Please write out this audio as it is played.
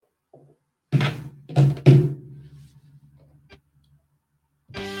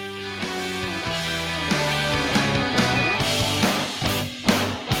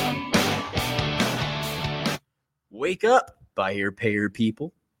Wake up, buy here, pay here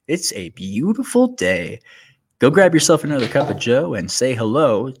people. It's a beautiful day. Go grab yourself another cup of joe and say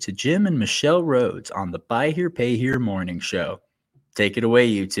hello to Jim and Michelle Rhodes on the Buy Here, Pay Here morning show. Take it away,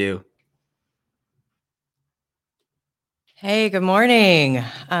 you two. Hey, good morning.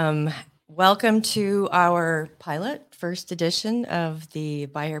 Welcome to our pilot first edition of the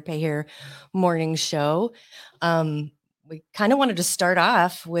Buy Here, Pay Here morning show. We kind of wanted to start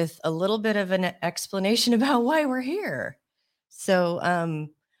off with a little bit of an explanation about why we're here. So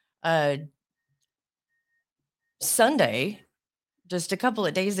Sunday, just a couple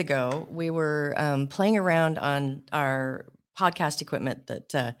of days ago, we were playing around on our podcast equipment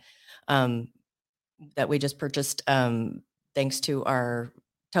that we just purchased thanks to our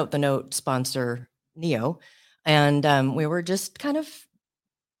Tote the Note sponsor, Neo. And we were just kind of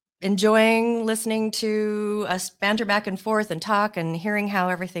enjoying listening to us banter back and forth and talk and hearing how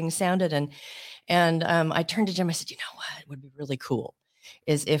everything sounded. And I turned to Jim, I said, you know what would be really cool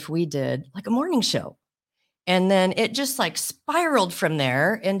is if we did like a morning show. And then it just like spiraled from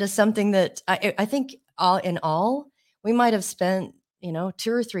there into something that I think all in all, we might have spent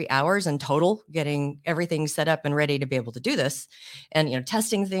 2 or 3 hours in total getting everything set up and ready to be able to do this, and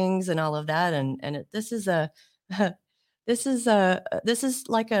testing things and all of that. And this is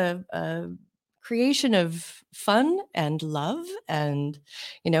like a creation of fun and love, and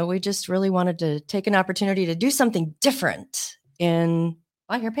we just really wanted to take an opportunity to do something different in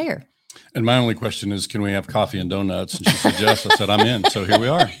Buy Here, Pay Here. And my only question is, can we have coffee and donuts? And she said yes. I said I'm in. So here we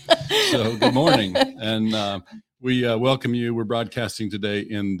are. So good morning, and we welcome you. We're broadcasting today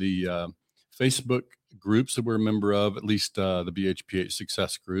in the Facebook groups that we're a member of, at least the BHPH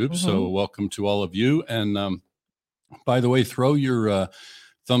Success Group. Mm-hmm. So welcome to all of you. And by the way, throw your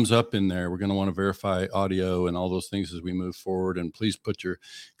thumbs up in there. We're going to want to verify audio and all those things as we move forward. And please put your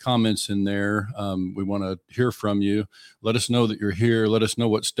comments in there. We want to hear from you. Let us know that you're here. Let us know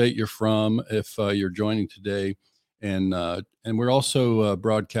what state you're from if you're joining today. And we're also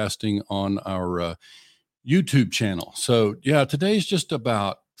broadcasting on our YouTube channel. So yeah, today's just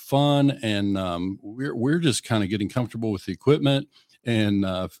about fun, and we're just kind of getting comfortable with the equipment and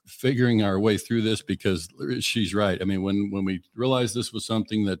figuring our way through this, because she's right. I mean, when we realized this was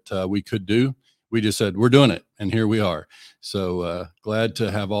something that we could do, we just said, we're doing it. And here we are. So glad to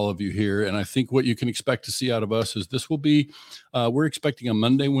have all of you here. And I think what you can expect to see out of us is this will be, we're expecting a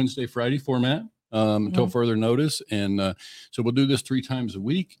Monday, Wednesday, Friday format. Until further notice. And so we'll do this 3 times a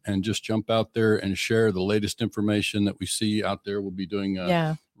week and just jump out there and share the latest information that we see out there. We'll be doing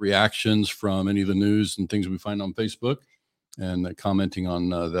reactions from any of the news and things we find on Facebook, and commenting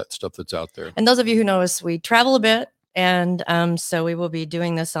on that stuff that's out there. And those of you who know us, we travel a bit. And so we will be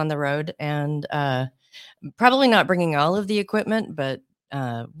doing this on the road, and probably not bringing all of the equipment, but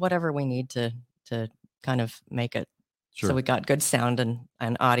whatever we need to kind of make it. Sure. So we got good sound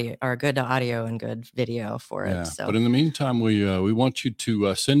and audio, or good audio and good video for it. So. But in the meantime, we want you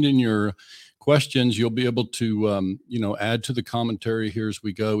to send in your questions. You'll be able to, add to the commentary here as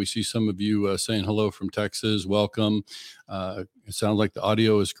we go. We see some of you saying hello from Texas. Welcome. It sounds like the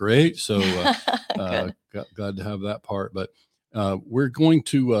audio is great. So glad to have that part. But we're going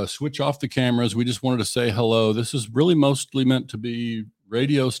to switch off the cameras. We just wanted to say hello. This is really mostly meant to be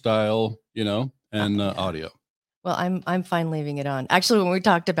radio style, and audio. Well, I'm fine leaving it on. Actually, when we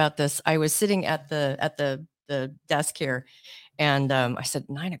talked about this, I was sitting at the desk here, and I said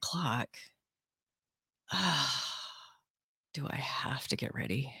 9 o'clock. Do I have to get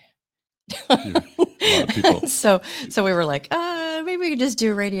ready? A lot of people. So we were like, maybe we could just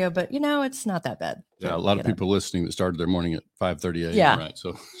do radio, but it's not that bad. Yeah, a lot of people listening that started their morning at 5:30 a.m. Yeah. Right.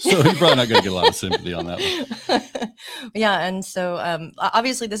 So you're probably not going to get a lot of sympathy on that one. Yeah, and so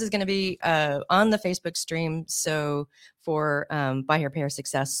obviously this is going to be on the Facebook stream. So for Buy Here, Pay Here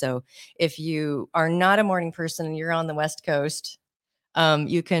Success. So if you are not a morning person and you're on the West Coast,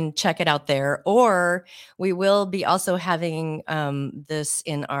 you can check it out there. Or we will be also having this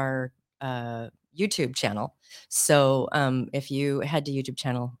in our YouTube channel. So if you head to YouTube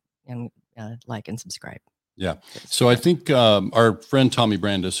channel and like and subscribe. Yeah. So I think our friend Tommy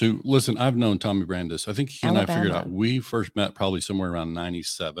Brandis, who, listen, I've known Tommy Brandis. I think he and I figured out we first met probably somewhere around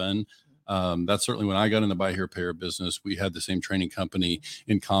 97. That's certainly when I got in the Buy Here, Pay Here business. We had the same training company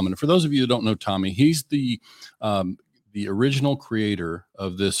in common. And for those of you that don't know Tommy, he's the original creator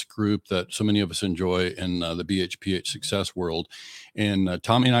of this group that so many of us enjoy in the BHPH success world. And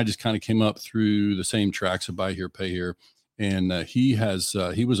Tommy and I just kind of came up through the same tracks of Buy Here, Pay Here. And he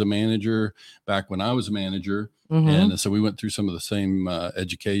was a manager back when I was a manager. Mhm. And so we went through some of the same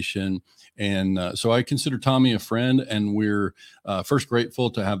education. And so I consider Tommy a friend, and we're first grateful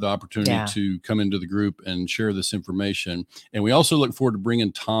to have the opportunity Yeah. to come into the group and share this information. And we also look forward to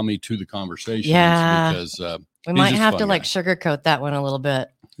bringing Tommy to the conversations, Yeah. because We he's might just a have fun to like guy. sugarcoat that one a little bit.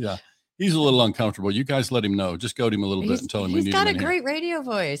 Yeah. He's a little uncomfortable. You guys let him know. Just goad him a little bit and tell him we He's need got him a in here. great radio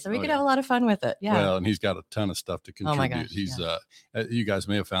voice, so we Oh, could yeah. have a lot of fun with it. Yeah. Well, and he's got a ton of stuff to Oh my contribute. gosh, He's you guys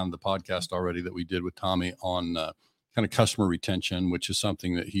may have found the podcast already that we did with Tommy on kind of customer retention, which is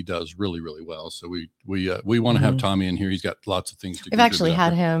something that he does really, really well. So we want to have Tommy in here. He's got lots of things to We've contribute actually out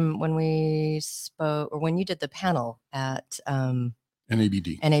had there. him when we spoke, or when you did the panel at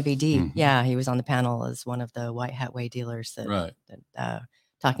NABD. NABD. Yeah, he was on the panel as one of the White Hat Way dealers that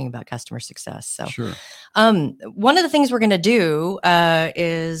talking about customer success. So Sure. One of the things we're going to do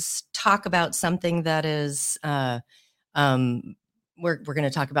is talk about something that is we're going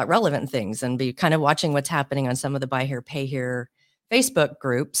to talk about relevant things and be kind of watching what's happening on some of the Buy Here, Pay Here Facebook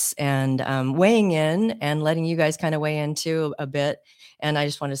groups, and weighing in and letting you guys kind of weigh in too a bit. And I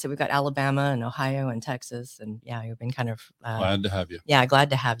just wanted to say we've got Alabama and Ohio and Texas, and yeah, you've been kind of Glad to have you. Yeah, glad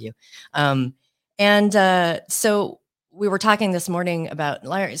to have you. So we were talking this morning about,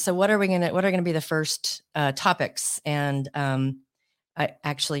 so what are going to be the first topics? And I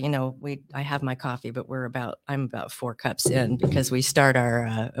actually, I have my coffee, but I'm about 4 cups in, because we start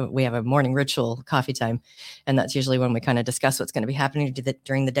we have a morning ritual coffee time. And that's usually when we kind of discuss what's going to be happening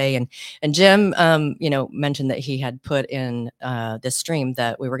during the day. And Jim, mentioned that he had put in this stream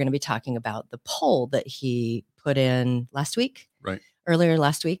that we were going to be talking about the poll that he put in earlier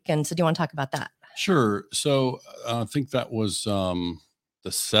last week. And so do you want to talk about that? Sure. So I think that was the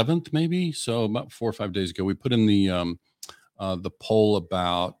 7th, maybe. So about 4 or 5 days ago, we put in the poll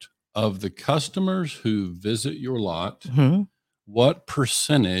about, of the customers who visit your lot, what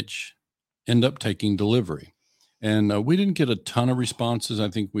percentage end up taking delivery? And we didn't get a ton of responses. I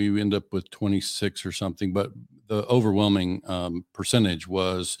think we end up with 26 or something, but the overwhelming percentage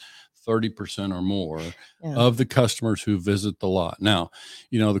was 30% or more of the customers who visit the lot. Now,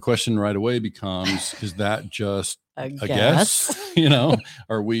 the question right away becomes, is that just a guess?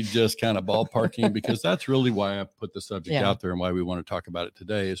 Are we just kind of ballparking? Because that's really why I put the subject out there, and why we want to talk about it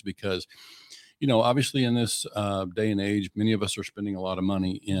today, is because, obviously in this day and age, many of us are spending a lot of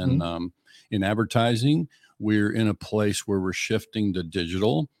money in advertising. We're in a place where we're shifting to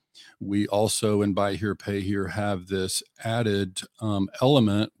digital. We also, in Buy Here, Pay Here, have this added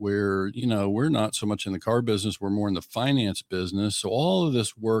element where, we're not so much in the car business, we're more in the finance business. So all of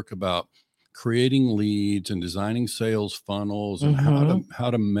this work about creating leads and designing sales funnels and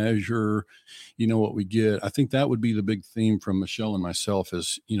how to measure, what we get. I think that would be the big theme from Michelle and myself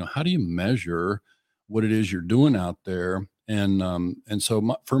is, how do you measure what it is you're doing out there? And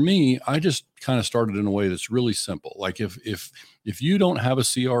so for me, I just kind of started in a way that's really simple. Like if you don't have a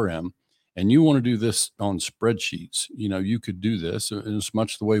CRM and you want to do this on spreadsheets, you could do this. And it's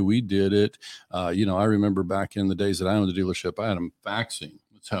much the way we did it. I remember back in the days that I owned the dealership, I had them faxing.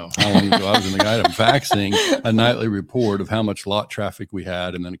 That's how long ago I was in the guy. I'm faxing a nightly report of how much lot traffic we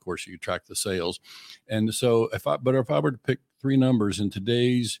had. And then of course you track the sales. And so if I were to pick 3 numbers in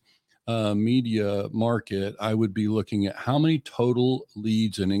today's media market, I would be looking at how many total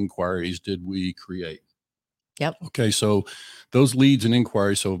leads and inquiries did we create. Yep. Okay. So those leads and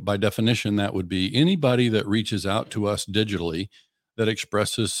inquiries, so by definition, that would be anybody that reaches out to us digitally that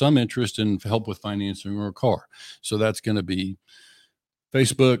expresses some interest in help with financing or a car. So that's going to be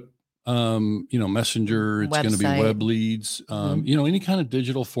Facebook, Messenger, it's going to be web leads, any kind of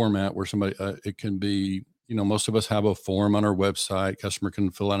digital format where somebody, it can be, most of us have a form on our website. Customer can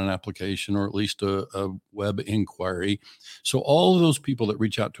fill out an application or at least a web inquiry. So all of those people that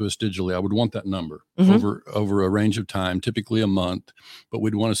reach out to us digitally, I would want that number over a range of time, typically a month, but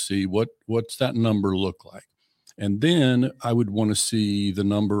we'd want to see what's that number look like. And then I would want to see the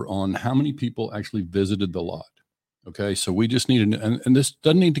number on how many people actually visited the lot. Okay. So we just need, and this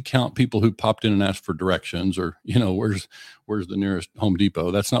doesn't need to count people who popped in and asked for directions or, where's the nearest Home Depot.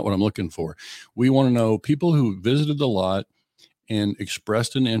 That's not what I'm looking for. We want to know people who visited the lot and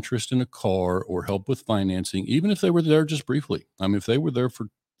expressed an interest in a car or help with financing, even if they were there just briefly. I mean, if they were there for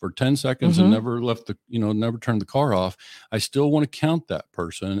 10 seconds and never left never turned the car off, I still want to count that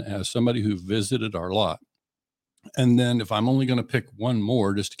person as somebody who visited our lot. And then if I'm only going to pick one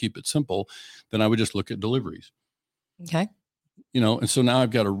more, just to keep it simple, then I would just look at deliveries. Okay. And so now I've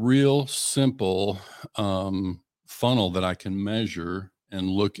got a real simple funnel that I can measure and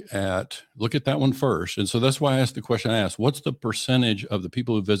look at that one first. And so that's why I asked the question I asked, what's the percentage of the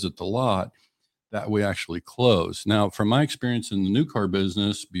people who visit the lot that we actually close. Now, from my experience in the new car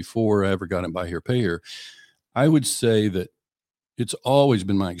business, before I ever got in Buy Here, Pay Here, I would say that it's always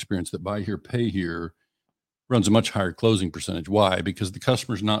been my experience that Buy Here, Pay Here runs a much higher closing percentage. Why? Because the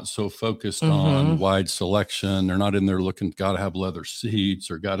customer's not so focused on wide selection. They're not in there looking, got to have leather seats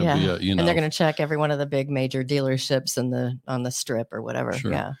or got to be a, and they're going to check every one of the big major dealerships on the strip or whatever.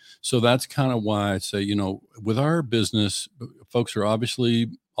 Sure. Yeah. So that's kind of why I say, with our business, folks are obviously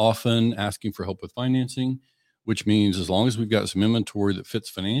often asking for help with financing, which means as long as we've got some inventory that fits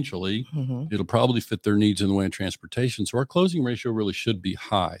financially, it'll probably fit their needs in the way of transportation. So our closing ratio really should be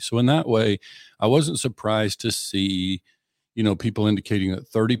high. So in that way, I wasn't surprised to see, people indicating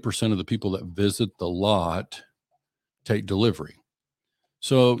that 30% of the people that visit the lot take delivery.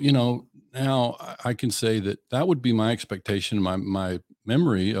 So, now I can say that would be my expectation. My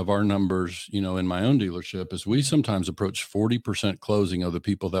memory of our numbers, in my own dealership is we sometimes approach 40% closing of the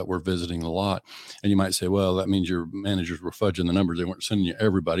people that were visiting the lot. And you might say, well, that means your managers were fudging the numbers. They weren't sending you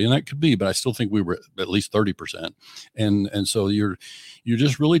everybody. And that could be, but I still think we were at least 30%. And so you're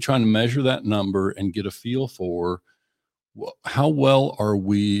just really trying to measure that number and get a feel for how well are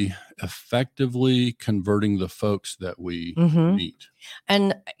we effectively converting the folks that we meet.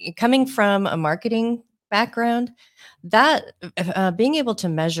 And coming from a marketing background, that being able to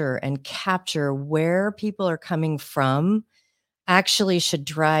measure and capture where people are coming from actually should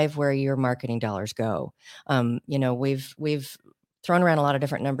drive where your marketing dollars go. We've thrown around a lot of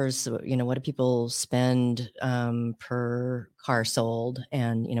different numbers. What do people spend per car sold?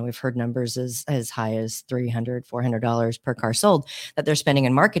 And, we've heard numbers as high as $300, $400 per car sold that they're spending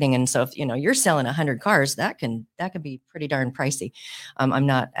in marketing. And so if, you're selling 100 cars, that can be pretty darn pricey. I'm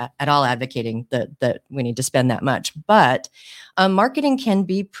not at all advocating that we need to spend that much, but marketing can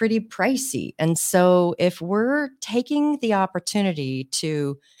be pretty pricey. And so if we're taking the opportunity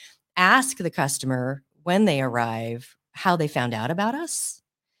to ask the customer when they arrive how they found out about us,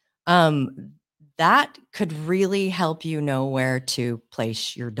 that could really help you know where to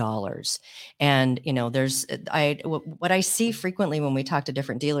place your dollars. And, what I see frequently when we talk to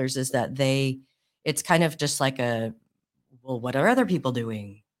different dealers is that it's kind of just like what are other people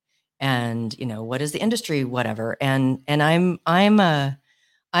doing? And, what is the industry, whatever. And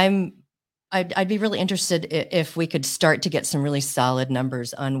I'd be really interested if we could start to get some really solid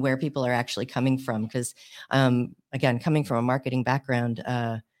numbers on where people are actually coming from. Because, again, coming from a marketing background,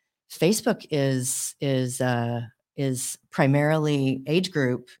 Facebook is primarily age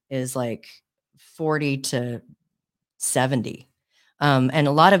group is like 40 to 70, and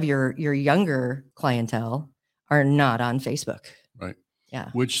a lot of your younger clientele are not on Facebook. Right. Yeah.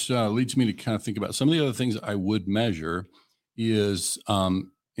 Which leads me to kind of think about some of the other things I would measure is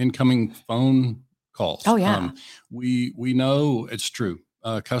incoming phone calls. Oh, yeah. We know it's true.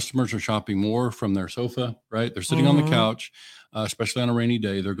 Customers are shopping more from their sofa, right? They're sitting on the couch, especially on a rainy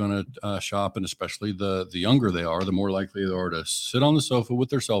day. They're going to shop, and especially the younger they are, the more likely they are to sit on the sofa with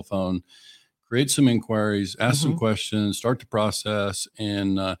their cell phone, create some inquiries, ask some questions, start the process.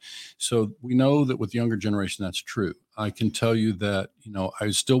 And so we know that with the younger generation, that's true. I can tell you that, I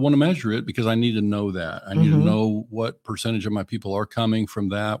still want to measure it because I need to know that. I need to know what percentage of my people are coming from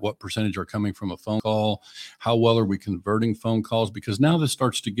that, what percentage are coming from a phone call, how well are we converting phone calls? Because now this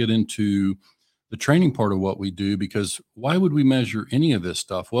starts to get into the training part of what we do, because why would we measure any of this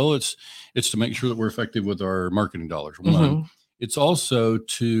stuff? Well, it's to make sure that we're effective with our marketing dollars. One, it's also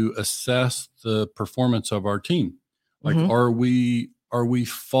to assess the performance of our team. Like, are we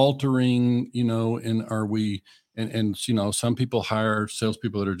faltering, and are we, and some people hire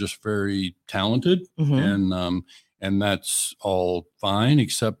salespeople that are just very talented, and that's all fine,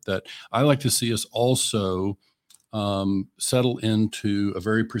 except that I like to see us also settle into a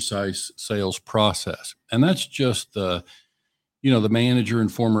very precise sales process. And that's just the manager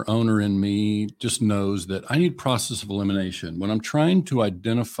and former owner in me just knows that I need process of elimination. When I'm trying to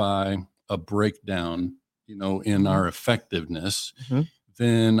identify a breakdown, in our effectiveness,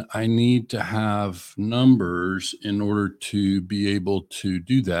 then I need to have numbers in order to be able to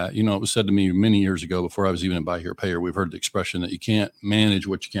do that. It was said to me many years ago, before I was even in Buy Here, Pay Here, we've heard the expression that you can't manage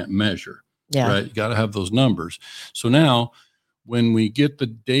what you can't measure. Yeah. Right. You got to have those numbers. So now when we get the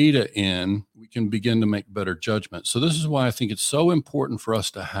data in, we can begin to make better judgments. So this is why I think it's so important for us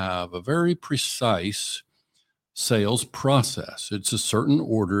to have a very precise sales process. It's a certain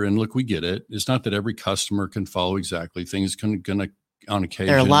order, and look, we get it. It's not that every customer can follow exactly. Things can on occasion.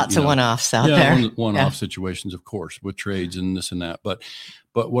 There are lots of one-offs out there. One-off situations, of course, with trades and this and that. But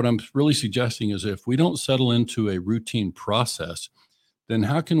what I'm really suggesting is if we don't settle into a routine process, then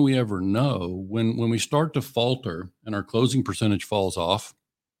how can we ever know when we start to falter and our closing percentage falls off,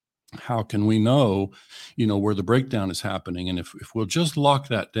 how can we know, where the breakdown is happening? And if we'll just lock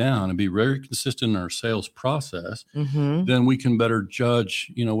that down and be very consistent in our sales process, then we can better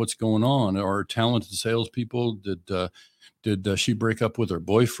judge, what's going on. Our talented salespeople, did she break up with her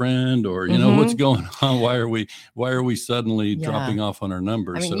boyfriend, or what's going on? Why are we suddenly dropping off on our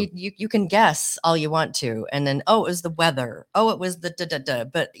numbers? I mean, you can guess all you want to, and then it was the weather, it was the da.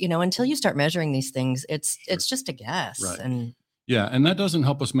 But until you start measuring these things, it's just a guess. Right. And yeah, and that doesn't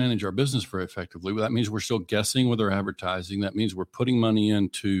help us manage our business very effectively. That means we're still guessing with our advertising. That means we're putting money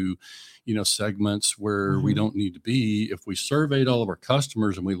into, segments where we don't need to be. If we surveyed all of our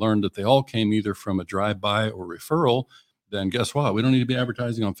customers and we learned that they all came either from a drive-by or referral, then guess what? We don't need to be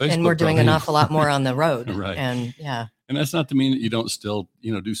advertising on Facebook. And we're doing an awful lot more on the road. Right. And and that's not to mean that you don't still,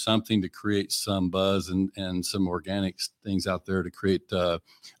 do something to create some buzz and some organic things out there to create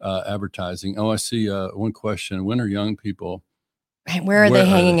advertising. Oh, I see one question. When are young people? Where are they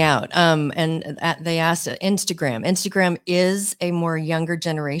hanging out? And they asked Instagram. Instagram is a more younger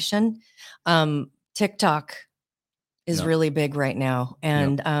generation. TikTok is really big right now,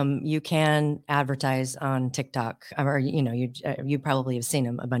 and you can advertise on TikTok, or you probably have seen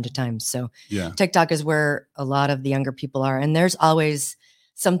them a bunch of times. So TikTok is where a lot of the younger people are, and there's always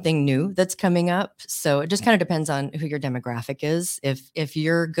something new that's coming up. So it just kind of depends on who your demographic is. If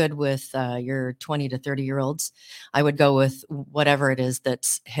you're good with your 20 to 30-year-olds, I would go with whatever it is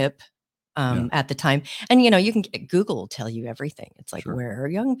that's hip at the time. And you can Google will tell you everything. It's like, where are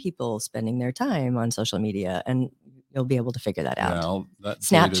young people spending their time on social media? And you'll be able to figure that out.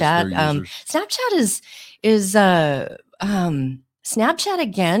 Snapchat. Snapchat is Snapchat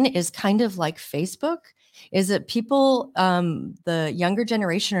again is kind of like Facebook. Is that people, the younger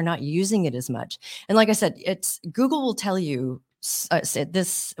generation, are not using it as much. And like I said, Google will tell you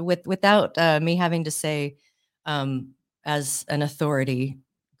this without me having to say as an authority.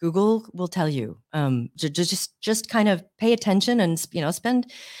 Google will tell you just kind of pay attention and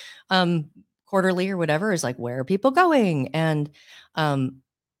spend quarterly or whatever is like, where are people going? And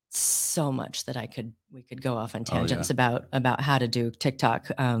so much that we could go off on tangents about how to do TikTok.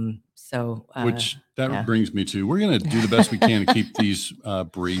 Which brings me to, we're going to do the best we can to keep these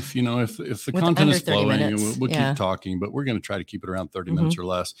brief. If the content is flowing, we'll keep talking, but we're going to try to keep it around 30 minutes or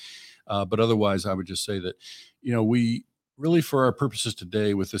less. But otherwise, I would just say that, we really, for our purposes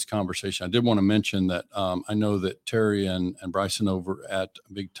today with this conversation, I did want to mention that I know that Terry and Bryson over at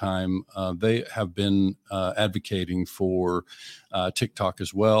Big Time, they have been advocating for TikTok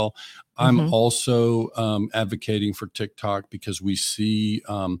as well. I'm also advocating for TikTok because we see,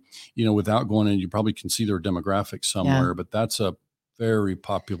 without going in, you probably can see their demographics somewhere, but that's a very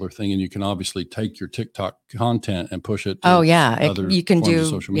popular thing, and you can obviously take your TikTok content and push it to you can do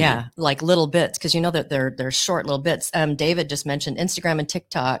social media. Like little bits, because that they're short little bits. David just mentioned Instagram and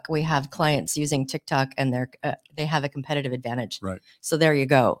TikTok. We have clients using TikTok, and they have a competitive advantage. Right. So there you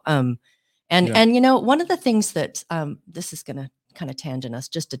go. And one of the things that this is going to kind of tangent us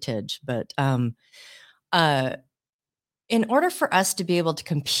just a tidge, but in order for us to be able to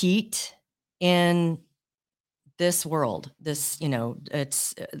compete in this world, it's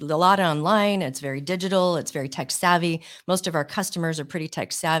a lot online, it's very digital, it's very tech savvy. Most of our customers are pretty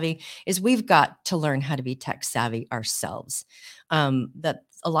tech savvy. We've got to learn how to be tech savvy ourselves. That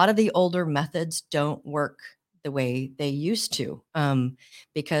a lot of the older methods don't work the way they used to,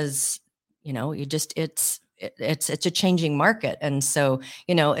 because it's a changing market. And so,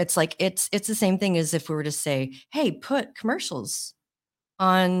 it's like, it's the same thing as if we were to say, hey, put commercials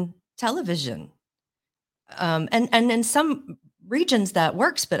on television. And in some regions that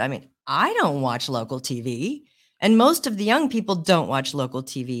works, but I mean, I don't watch local TV, and most of the young people don't watch local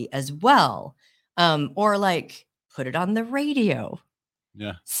TV as well. Or like put it on the radio.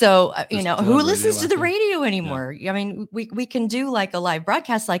 Yeah. So, who listens to the radio anymore? Yeah. I mean, we can do like a live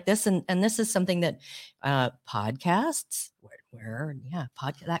broadcast like this. And this is something that podcasts,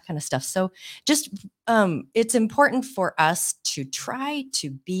 podcast, that kind of stuff. So just it's important for us to try to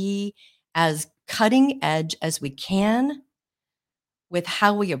be as cutting edge as we can with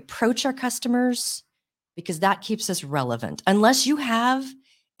how we approach our customers, because that keeps us relevant. Unless you have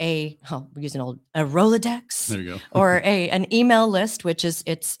a Rolodex, there you go. or an email list, which is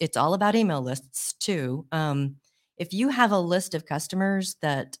it's all about email lists too. If you have a list of customers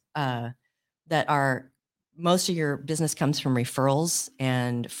that are, most of your business comes from referrals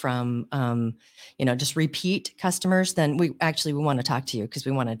and from just repeat customers, then we want to talk to you, because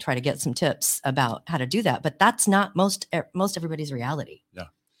we want to try to get some tips about how to do that. But that's not most everybody's reality. Yeah.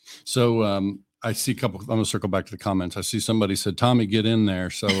 So I see a couple. I'm going to circle back to the comments. I see somebody said, Tommy, get in there.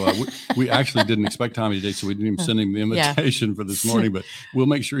 So we actually didn't expect Tommy today, so we didn't even send him the invitation for this morning, but we'll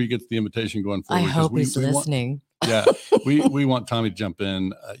make sure he gets the invitation going forward. I hope he's listening. We want Tommy to jump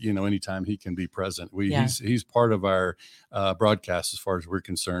in, anytime he can be present. He's part of our broadcast as far as we're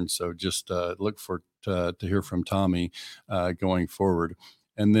concerned. So just look for to hear from Tommy going forward.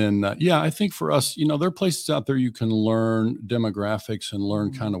 And then, I think for us, there are places out there you can learn demographics and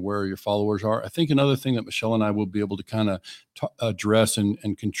learn kind of where your followers are. I think another thing that Michelle and I will be able to kind of address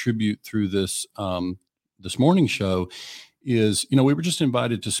and contribute through this this morning show is, we were just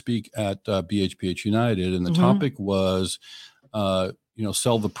invited to speak at BHPH United, and the topic was,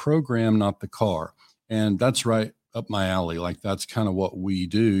 sell the program, not the car. And that's right up my alley. Like, that's kind of what we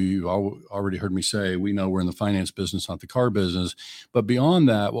do. You already heard me say, we know we're in the finance business, not the car business. But beyond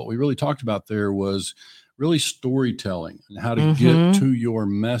that, what we really talked about there was really storytelling and how to get to your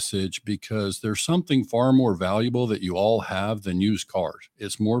message, because there's something far more valuable that you all have than used cars.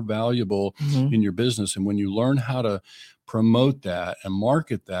 It's more valuable in your business. And when you learn how to promote that and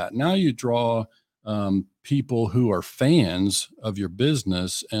market that, now you draw people who are fans of your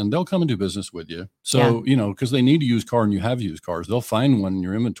business, and they'll come and do business with you. So, because they need a used car and you have used cars, they'll find one in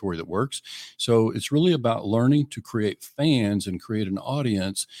your inventory that works. So it's really about learning to create fans and create an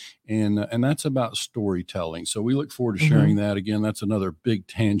audience. And that's about storytelling. So we look forward to sharing that. Again, that's another big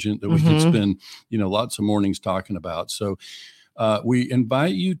tangent that we could spend, lots of mornings talking about. So we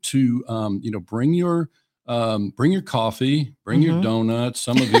invite you to, bring your coffee, bring your donuts.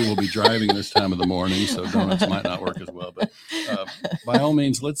 Some of you will be driving this time of the morning, so donuts might not work as well. But by all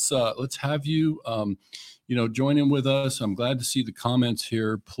means, let's have you, join in with us. I'm glad to see the comments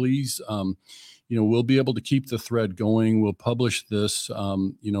here. Please, we'll be able to keep the thread going. We'll publish this,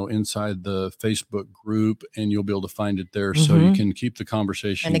 inside the Facebook group, and you'll be able to find it there, so you can keep the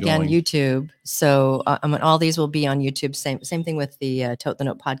conversation and again, going. YouTube. So all these will be on YouTube. Same thing with the Tote the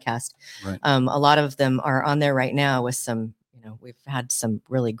Note podcast. Right. A lot of them are on there right now with some, we've had some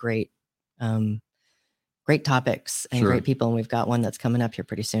really great topics and great people. And we've got one that's coming up here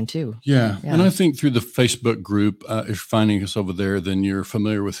pretty soon too. Yeah. And I think through the Facebook group, if you're finding us over there, then you're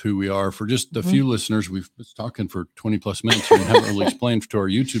familiar with who we are. For just a few listeners, we've been talking for 20 plus minutes and haven't really explained to our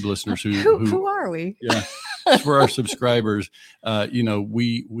YouTube listeners who are we? Yeah. For our subscribers,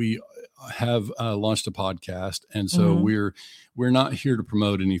 we have launched a podcast, and so we're not here to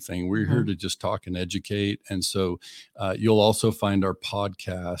promote anything. We're here to just talk and educate. And so you'll also find our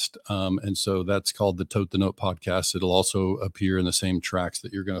podcast, and so that's called the Tote the Note podcast. It'll also appear in the same tracks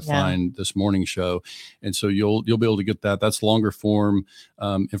that you're going to find this morning show, and so you'll be able to get that. That's longer form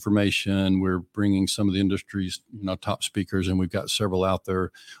information. We're bringing some of the industry's top speakers, and we've got several out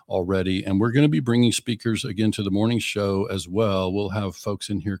there already, and we're going to be bringing speakers again to the morning show as well. We'll have folks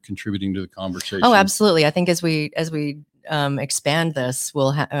in here contributing to the conversation. Oh, absolutely. I think as we expand this,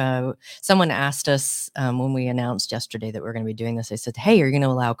 someone asked us when we announced yesterday that we're going to be doing this. They said, "Hey, you're going to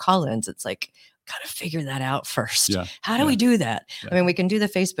allow call-ins?" It's like, got to figure that out first. Yeah. How do we do that? Yeah. I mean, we can do the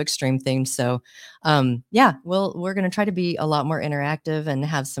Facebook stream thing. So, we're going to try to be a lot more interactive and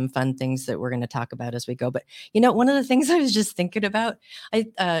have some fun things that we're going to talk about as we go. But one of the things I was just thinking about,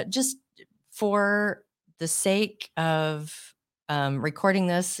 just for the sake of recording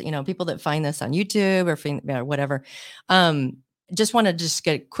this, people that find this on YouTube or whatever, just want to just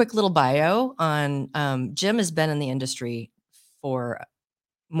get a quick little bio on Jim. Has been in the industry for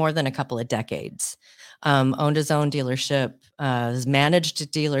more than a couple of decades, owned his own dealership, has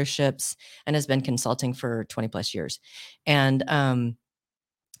managed dealerships, and has been consulting for 20 plus years. And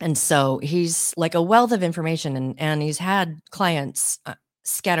so he's like a wealth of information, and he's had clients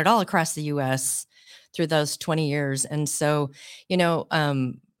scattered all across the US through those 20 years. And so,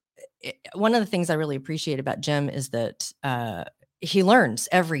 one of the things I really appreciate about Jim is that he learns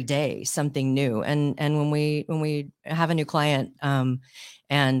every day something new. And when we have a new client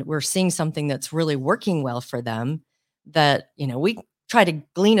and we're seeing something that's really working well for them, that, we try to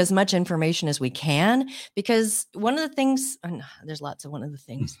glean as much information as we can, because one of the things, and there's lots of one of the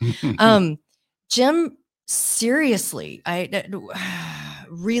things, Jim seriously,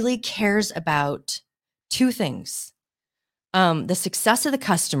 really cares about two things. The success of the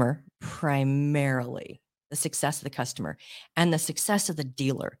customer, primarily the success of the customer, and the success of the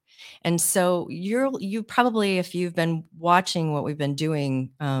dealer. And so you probably, if you've been watching what we've been doing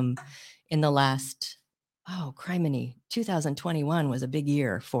in the last, criminy, 2021 was a big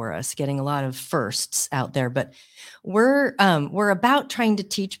year for us, getting a lot of firsts out there. But we're about trying to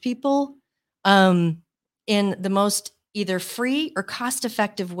teach people in the most either free or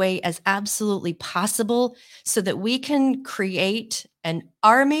cost-effective way as absolutely possible, so that we can create an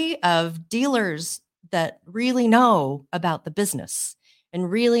army of dealers that really know about the business and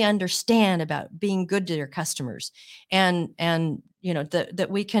really understand about being good to their customers, and that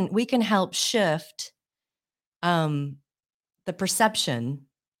we can help shift the perception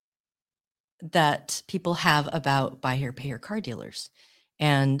that people have about buy here, pay here car dealers.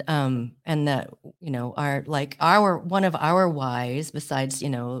 And that, our one of our whys, besides,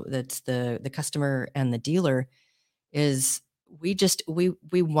 that's the customer and the dealer, is we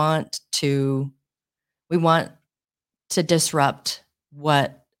want to disrupt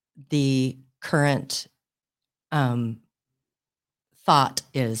what the current thought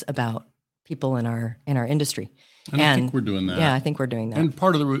is about people in our industry. And I think we're doing that. Yeah, I think we're doing that. And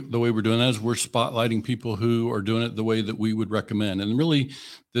part of the way we're doing that is we're spotlighting people who are doing it the way that we would recommend. And really,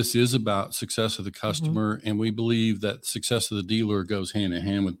 this is about success of the customer. And we believe that success of the dealer goes hand in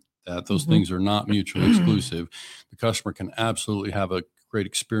hand with that. Those things are not mutually exclusive. The customer can absolutely have a great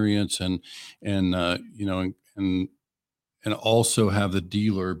experience and also have the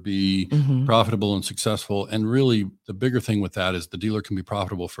dealer be profitable and successful. And really, the bigger thing with that is the dealer can be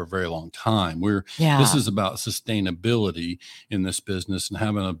profitable for a very long time. This is about sustainability in this business and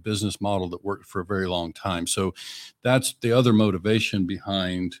having a business model that worked for a very long time. So that's the other motivation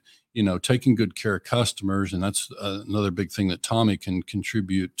behind, taking good care of customers. And that's another big thing that Tommy can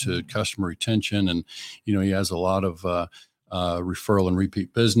contribute to customer retention. And, he has a lot of referral and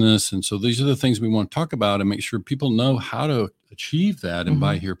repeat business. And so these are the things we want to talk about and make sure people know how to achieve that and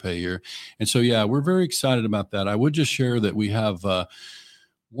buy here, pay here. And so, we're very excited about that. I would just share that we have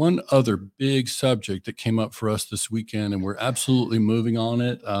one other big subject that came up for us this weekend, and we're absolutely moving on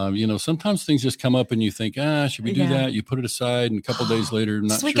it. Sometimes things just come up and you think, should we do that? You put it aside, and a couple of days later,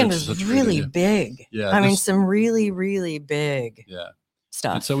 this weekend is really big. Yeah. I mean, some really, really big. Yeah.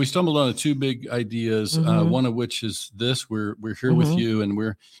 Stuff. And so we stumbled on two big ideas, one of which is this. We're here with you, and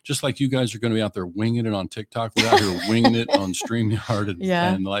we're just like you guys are going to be out there winging it on TikTok. We're out here winging it on StreamYard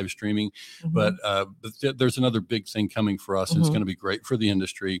and live streaming. But there's another big thing coming for us, and it's going to be great for the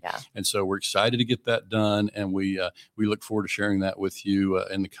industry. Yeah. And so we're excited to get that done, and we look forward to sharing that with you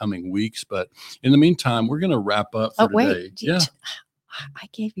in the coming weeks. But in the meantime, we're going to wrap up for today. I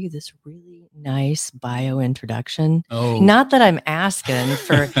gave you this really nice bio introduction. Oh, not that I'm asking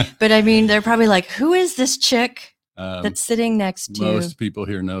for, but I mean, they're probably like, who is this chick that's sitting next to? Most people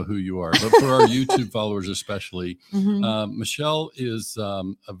here know who you are, but for our YouTube followers especially, Michelle is a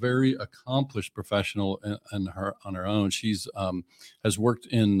very accomplished professional on her own. She's has worked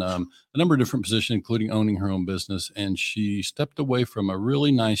in a number of different positions, including owning her own business, and she stepped away from a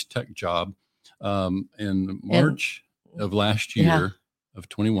really nice tech job in March of last year. Of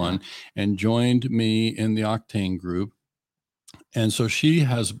 21 and joined me in the Octane group. And so she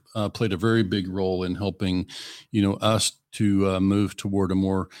has played a very big role in helping, us to move toward a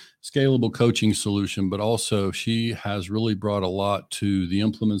more scalable coaching solution, but also she has really brought a lot to the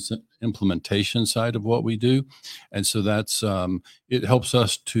implementation side of what we do. And so that's, it helps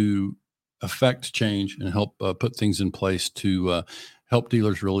us to affect change and help put things in place to help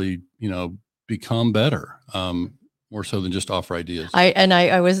dealers really, become better. More so than just offer ideas.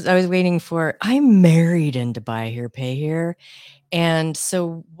 I was waiting for, I'm married into buy here, pay here. And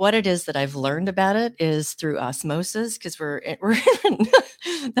so what it is that I've learned about it is through osmosis, because we're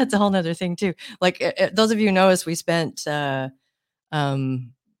that's a whole nother thing too. Like those of you who know us, we spent all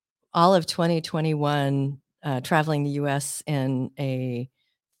of 2021 traveling the US in a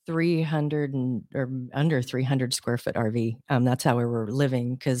 300 or under 300 square foot RV. That's how we were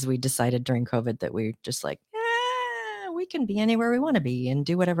living, because we decided during COVID that we just we can be anywhere we want to be and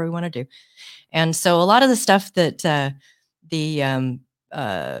do whatever we want to do. And so a lot of the stuff that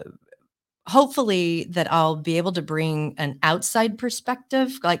hopefully that I'll be able to bring an outside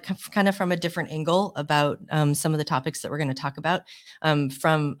perspective, like kind of from a different angle about some of the topics that we're going to talk about,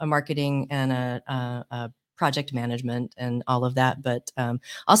 from a marketing and a project management and all of that, but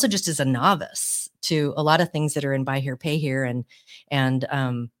also just as a novice to a lot of things that are in buy here, pay here, and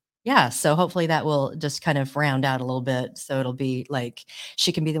so hopefully that will just kind of round out a little bit. So it'll be like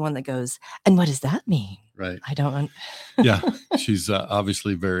she can be the one that goes, and what does that mean? Right. I don't. Yeah, she's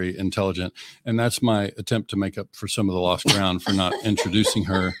obviously very intelligent, and that's my attempt to make up for some of the lost ground for not introducing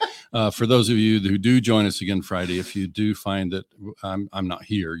her. For those of you who do join us again Friday, if you do find that I'm not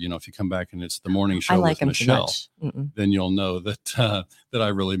here, if you come back and it's the morning show with Michelle, then you'll know that I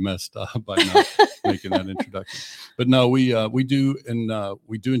really messed up by not making that introduction. But no, we do, and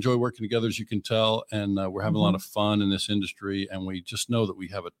we do enjoy working together, as you can tell, and we're having a lot of fun in this industry, and we just know that we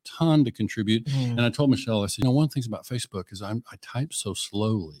have a ton to contribute. And I told Michelle, I said, one of the things about Facebook is I type so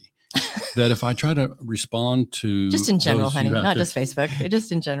slowly. that if I try to respond to Just in general, those honey, you out not there- just Facebook,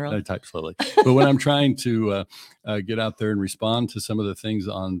 just in general. I type slowly, but when I'm trying to get out there and respond to some of the things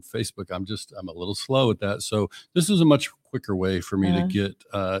on Facebook, I'm a little slow at that. So this is a much quicker way for me to get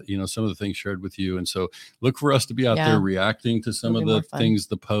some of the things shared with you. And so look for us to be out there reacting to some of the things,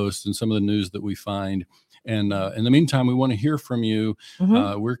 the posts, and some of the news that we find. And in the meantime, we want to hear from you.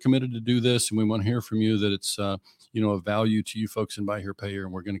 We're committed to do this, and we want to hear from you that it's of value to you folks in Buy Here, Pay Here,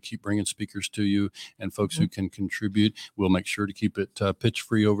 and we're going to keep bringing speakers to you and folks who can contribute. We'll make sure to keep it pitch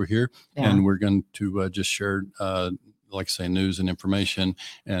free over here, and we're going to just share, like I say, news and information.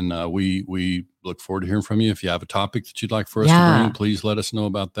 And we look forward to hearing from you. If you have a topic that you'd like for us to bring, please let us know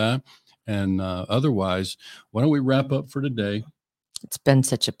about that. And otherwise, why don't we wrap up for today? It's been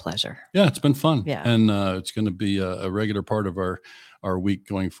such a pleasure. Yeah, it's been fun. Yeah. And it's going to be a regular part of our week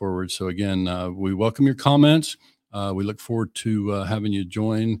going forward. So again, we welcome your comments. We look forward to having you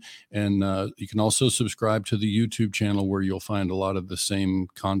join. And you can also subscribe to the YouTube channel, where you'll find a lot of the same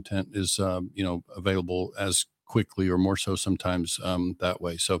content is, available as quickly or more so sometimes that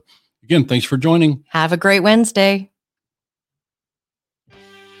way. So again, thanks for joining. Have a great Wednesday.